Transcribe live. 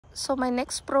So my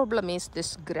next problem is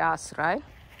this grass, right?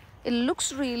 It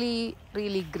looks really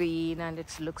green and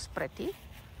it looks pretty,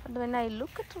 but when I look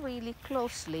at it really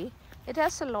closely, it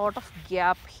has a lot of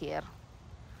gap here.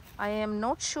 I am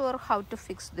not sure how to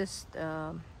fix this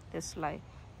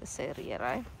this area,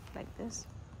 right? Like this,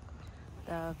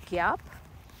 the gap.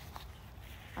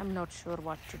 I'm not sure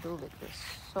what to do with this.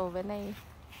 So when I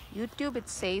YouTube, it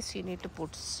says you need to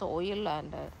put soil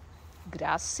and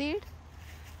grass seed,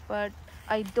 but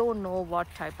I don't know what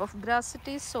type of grass it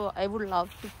is, so I would love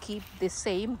to keep the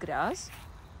same grass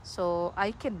so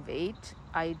I can wait.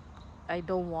 I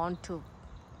don't want to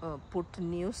put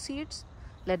new seeds.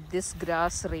 Let this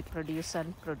grass reproduce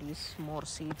and produce more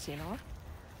seeds, you know.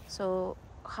 So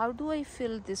how do I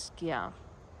fill this gap?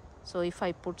 So if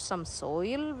I put some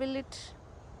soil, will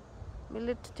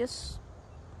it just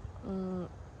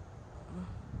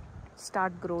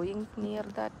start growing near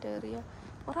that area,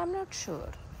 or I'm not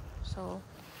sure. So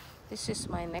this is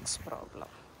my next problem.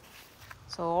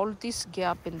 So all this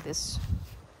gap in this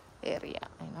area,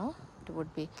 you know, it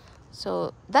would be,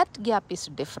 so that gap is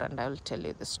different. I will tell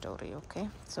you the story. Okay,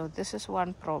 so this is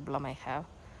one problem I have.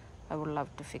 I would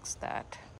love to fix that.